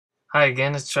Hi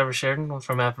again, it's Trevor Sheridan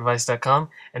from AppAdvice.com,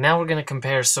 and now we're going to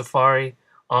compare Safari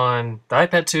on the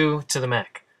iPad 2 to the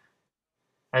Mac.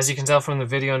 As you can tell from the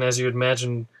video, and as you would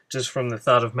imagine just from the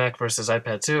thought of Mac versus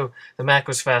iPad 2, the Mac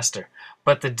was faster.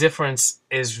 But the difference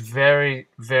is very,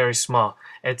 very small.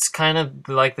 It's kind of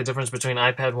like the difference between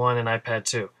iPad 1 and iPad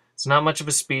 2. It's not much of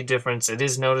a speed difference, it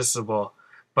is noticeable,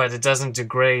 but it doesn't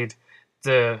degrade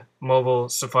the mobile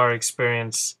Safari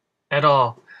experience at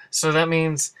all. So that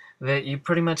means that you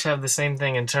pretty much have the same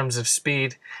thing in terms of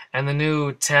speed, and the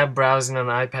new tab browsing on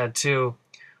the iPad 2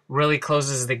 really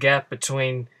closes the gap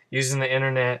between using the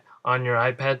internet on your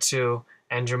iPad 2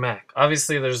 and your Mac.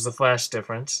 Obviously, there's the flash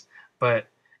difference, but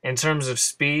in terms of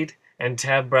speed and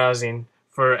tab browsing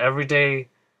for everyday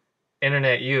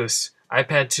internet use,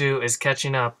 iPad 2 is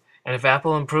catching up, and if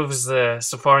Apple improves the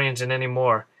Safari engine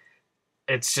anymore,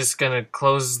 it's just going to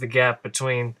close the gap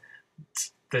between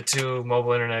the two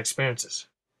mobile internet experiences.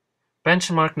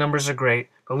 Benchmark numbers are great,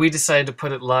 but we decided to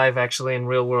put it live actually in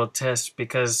real world tests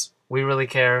because we really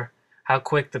care how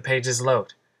quick the pages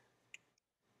load.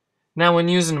 Now when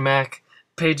using a Mac,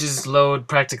 pages load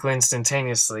practically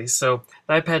instantaneously, so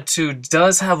the iPad 2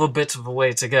 does have a bit of a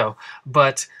way to go,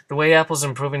 but the way Apple's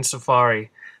improving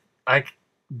Safari, I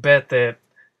bet that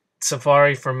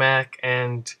Safari for Mac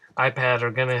and iPad are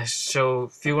going to show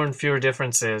fewer and fewer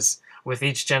differences with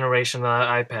each generation of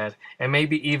the iPad, and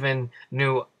maybe even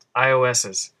new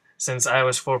iOSs, since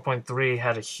iOS 4.3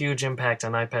 had a huge impact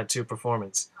on iPad 2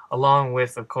 performance, along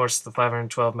with, of course, the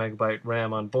 512 megabyte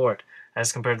RAM on board,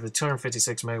 as compared to the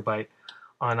 256 megabyte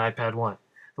on iPad 1.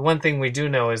 The one thing we do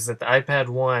know is that the iPad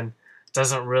 1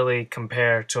 doesn't really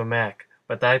compare to a Mac,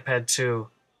 but the iPad 2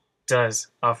 does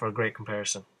offer a great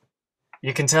comparison.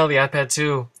 You can tell the iPad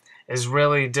 2 is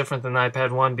really different than the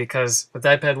iPad 1 because with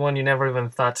the iPad 1 you never even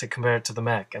thought to compare it to the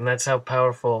Mac, and that's how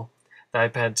powerful the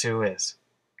iPad 2 is.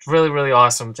 It's really, really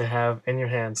awesome to have in your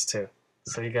hands too,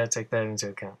 so you gotta take that into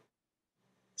account.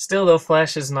 Still though,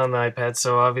 Flash isn't on the iPad,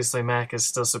 so obviously Mac is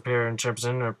still superior in terms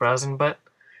of internet browsing, but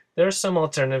there are some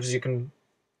alternatives you can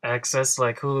access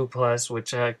like Hulu Plus,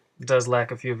 which does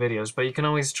lack a few videos, but you can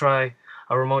always try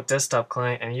a remote desktop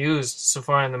client and use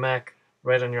Safari on the Mac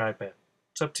right on your iPad.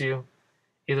 It's up to you.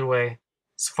 Either way,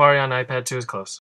 Safari on iPad 2 is close.